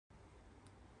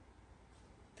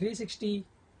360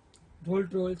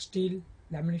 roll steel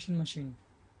lamination machine,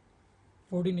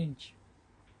 14-inch.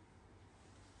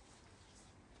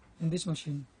 In this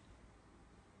machine,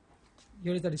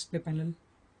 here is the display panel.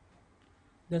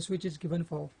 The switch is given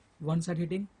for one side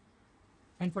heating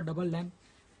and for double lamp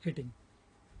heating.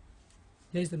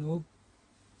 There is the knob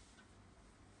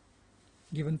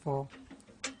given for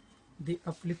the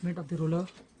upliftment of the roller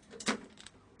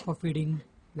for feeding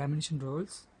lamination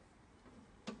rolls.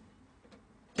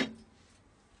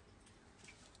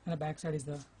 And the back side is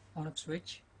the on off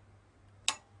switch.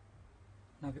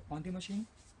 Now we on the machine.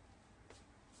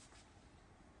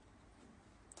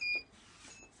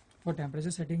 For temperature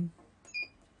setting,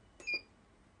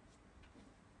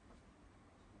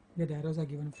 the arrows are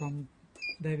given. From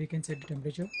there we can set the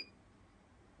temperature,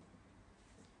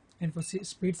 and for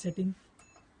speed setting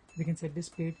we can set the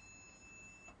speed.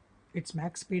 Its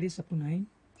max speed is up to 9.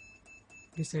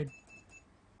 We set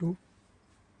 2.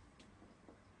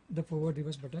 The forward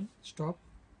reverse button, stop,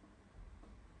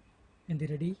 and the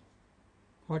ready,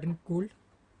 hot and cold.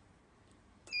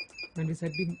 When we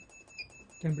set the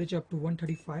temperature up to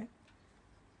 135,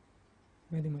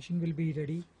 when the machine will be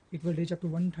ready, it will reach up to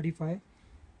 135.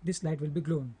 This light will be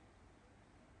glowing.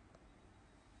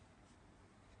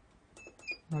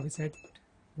 Now we set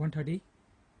 130.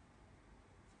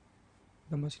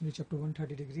 The machine reach up to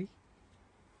 130 degree,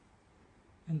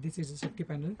 and this is the safety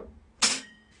panel.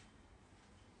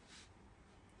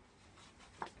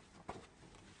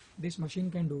 This machine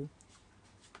can do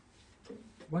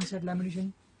one side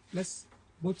lamination plus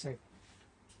both sides.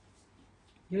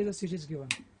 Here is the switch is given.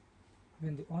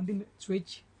 When on the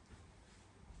switch,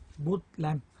 both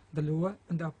lamp, the lower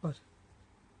and the upper,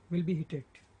 will be heated.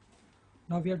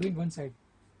 Now we are doing one side,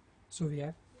 so we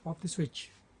have off the switch.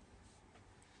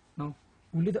 Now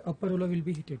only the upper roller will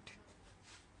be heated.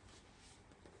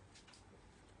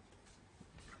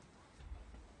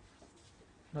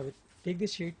 Now we take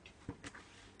this sheet,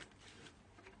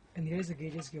 and here is the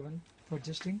gauge is given for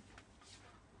adjusting.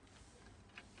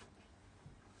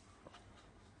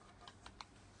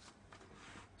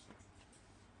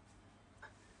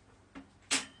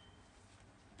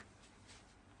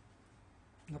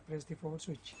 Now press the forward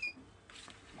switch.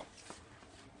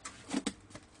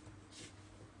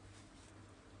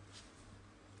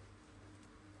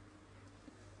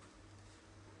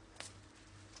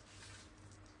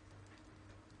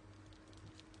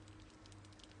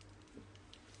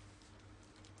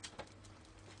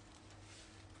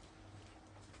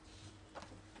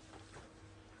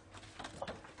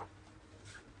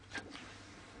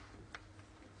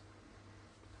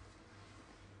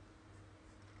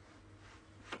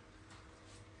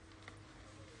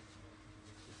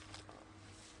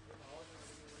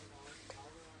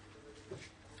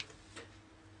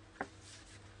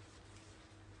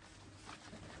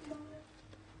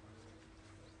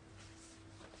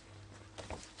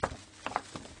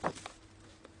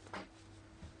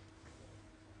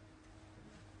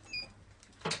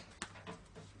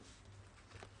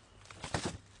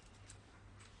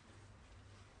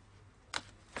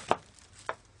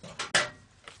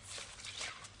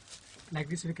 Like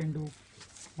this we can do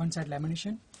one side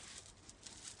lamination.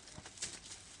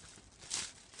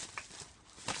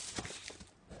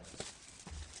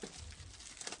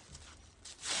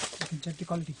 You can check the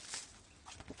quality.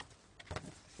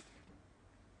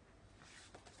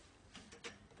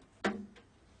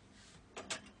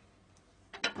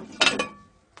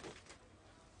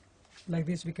 Like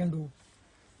this we can do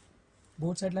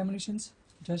both side laminations.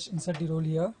 Just insert the roll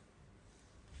here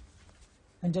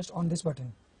and just on this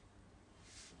button.